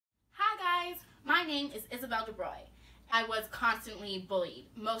My name is Isabelle Dubroy. I was constantly bullied,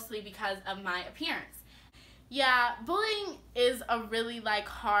 mostly because of my appearance. Yeah, bullying is a really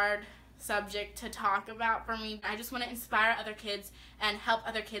hard subject to talk about for me. I just want to inspire other kids and help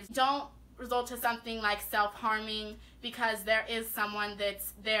other kids. Don't result to something like self-harming, because there is someone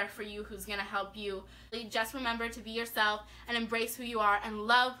that's there for you who's going to help you. Just remember to be yourself and embrace who you are and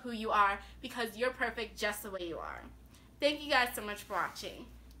love who you are, because you're perfect just the way you are. Thank you guys so much for watching.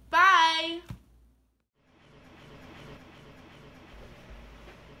 Bye!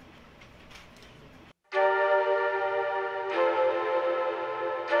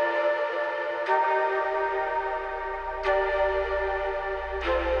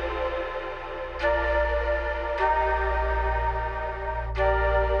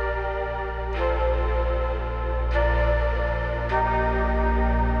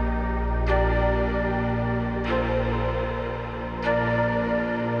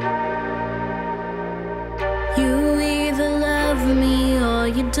 You either love me or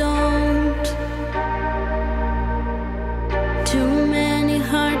you don't. Too many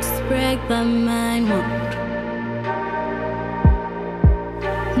hearts break, but mine won't.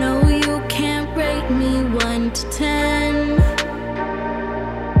 No, you can't rate me 1 to 10,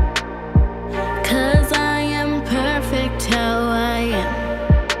 'cause I am perfect how I am.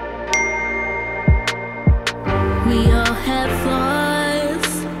 We all have flaws.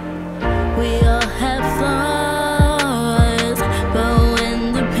 We all have flaws.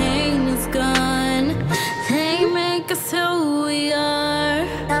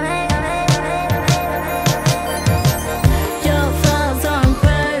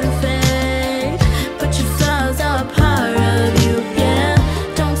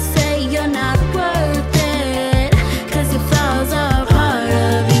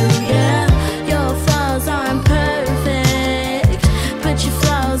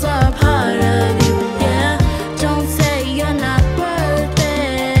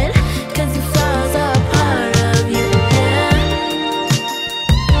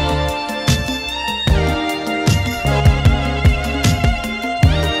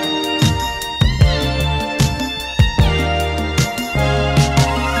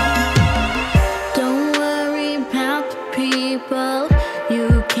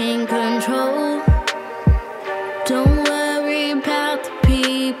 You can't control. Don't worry about the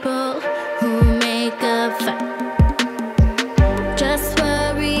people who make a fuss.